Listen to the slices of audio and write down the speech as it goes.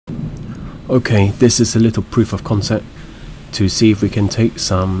Okay, this is a little proof of concept to see if we can take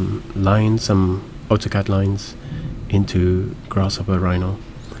some lines, some AutoCAD lines into Grasshopper Rhino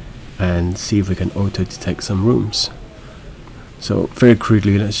and see if we can auto detect some rooms. So very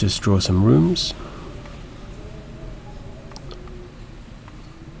crudely, let's just draw some rooms.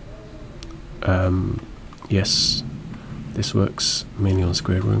 Yes, this works mainly on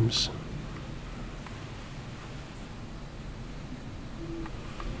square rooms.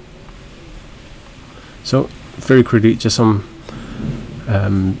 So very crudely, just some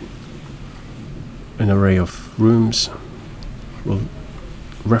an array of rooms. We'll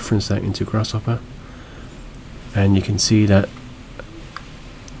reference that into Grasshopper, and you can see that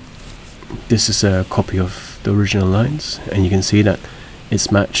this is a copy of the original lines, and you can see that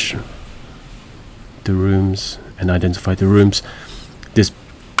it's matched the rooms and identified the rooms. This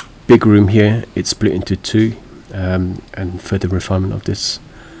big room here, it's split into two, and further refinement of this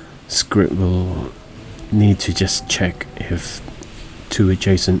script will need to just check if two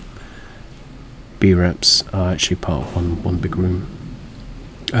adjacent breps are actually part of one big room.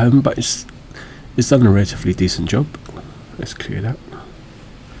 But it's done a relatively decent job. Let's clear that.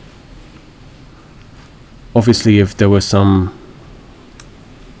 Obviously, if there were some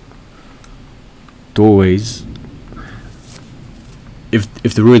doorways,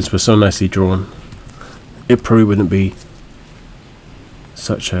 if the ruins were so nicely drawn, it probably wouldn't be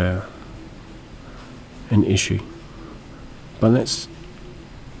such an issue. But let's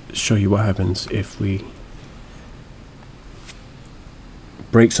show you what happens if we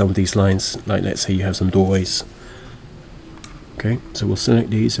break some of these lines. Like, let's say you have some doorways. Okay, so we'll select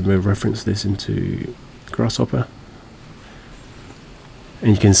these and we'll reference this into Grasshopper,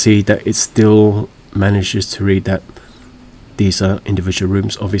 and you can see that it still manages to read that these are individual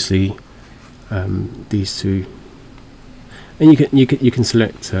rooms. Obviously, these two, and you can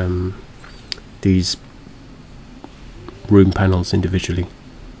select these room panels individually,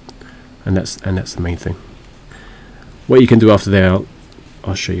 and that's the main thing. What you can do after there,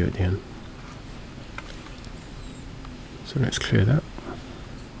 I'll show you at the end. So let's clear that.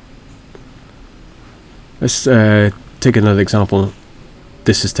 Let's take another example.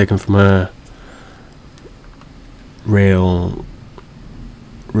 This is taken from a rail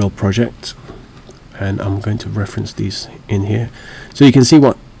project, and I'm going to reference these in here, so you can see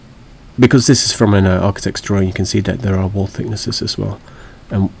what, because this is from an architect's drawing, you can see that there are wall thicknesses as well,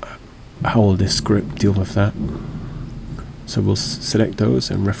 and how will this script deal with that. So we'll select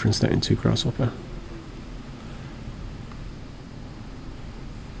those and reference that into Grasshopper.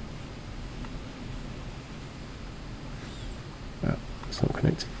 It's not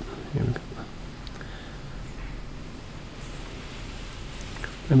connected. Here we go.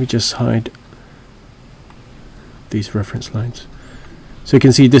 Let me just hide these reference lines. So you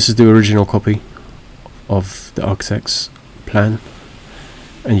can see this is the original copy of the architect's plan,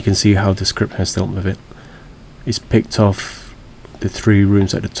 and you can see how the script has dealt with it. It's picked off the three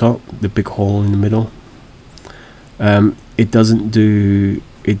rooms at the top, the big hall in the middle. It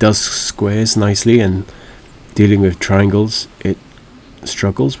does squares nicely, and dealing with triangles it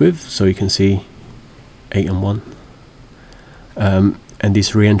struggles with, so you can see 8 and 1. And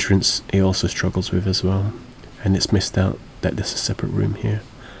this re-entrance it also struggles with as well, and it's missed out that there's a separate room here.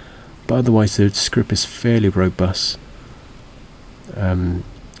 But otherwise the script is fairly robust, and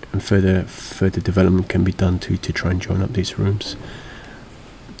further development can be done to try and join up these rooms.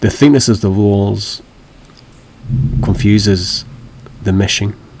 The thickness of the walls confuses the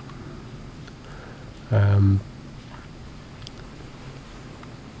meshing.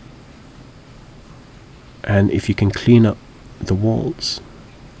 And if you can clean up the walls,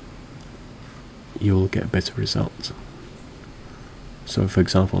 you'll get a better result. So for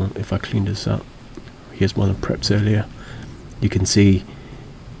example, if I clean this up, here's one of the preps earlier, you can see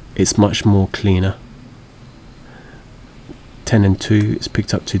it's much more cleaner. 10 and 2, it's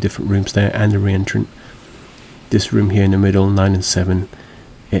picked up two different rooms there and the re-entrant. This room here in the middle, 9 and 7,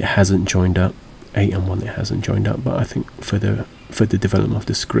 it hasn't joined up. 8 and 1, it hasn't joined up, but I think for the development of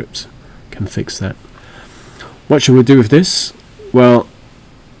the scripts can fix that. What should we do with this? Well,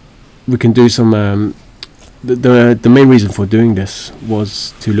 we can do some the main reason for doing this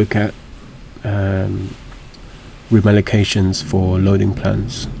was to look at room allocations for loading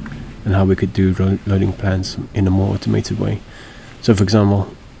plans, and how we could do loading plans in a more automated way. So for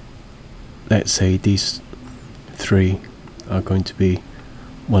example, let's say these three are going to be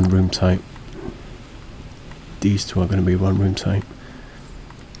one room type, these two are going to be one room type,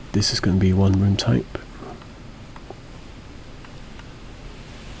 this is going to be one room type.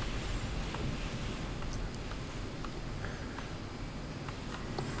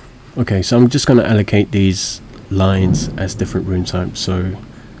 Okay, so I'm just going to allocate these lines as different room types. So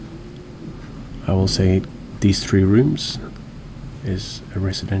I will say these 3 rooms is a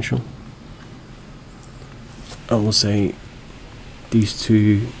residential. I will say these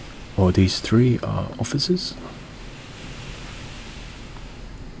 2 or these 3 are offices.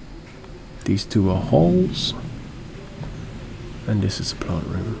 These 2 are halls, and this is a plant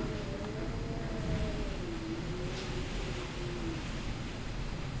room.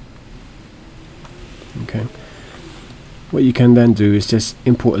 Okay. What you can then do is just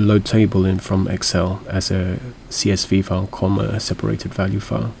import a load table in from Excel as a CSV file, comma, a separated value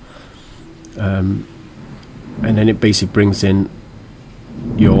file, and then it basically brings in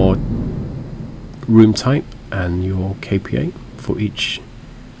your room type and your KPA for each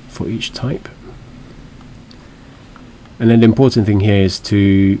type. And then the important thing here is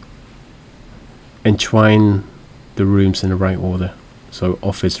to entwine the rooms in the right order. So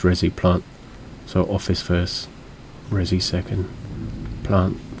office, resi, plant. So office first, resi second,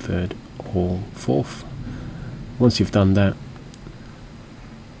 plant third, hall fourth. Once you've done that,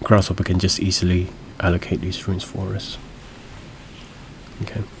 Grasshopper can just easily allocate these rooms for us.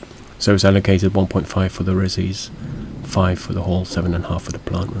 Okay, so it's allocated 1.5 for the resis, 5 for the hall, 7.5 for the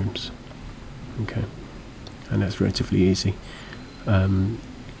plant rooms. Okay, and that's relatively easy.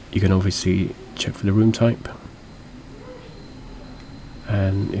 You can obviously check for the room type,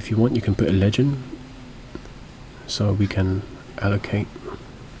 and if you want you can put a legend, so we can allocate,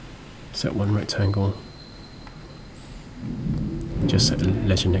 set one rectangle, just set a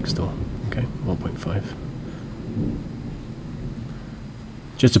legend next door. Okay, 1.5.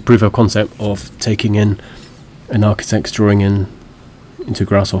 Just a proof of concept of taking in an architect's drawing into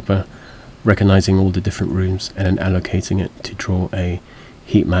Grasshopper, recognizing all the different rooms, and then allocating it to draw a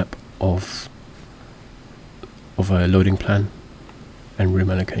heat map of a loading plan and room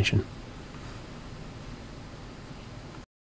allocation.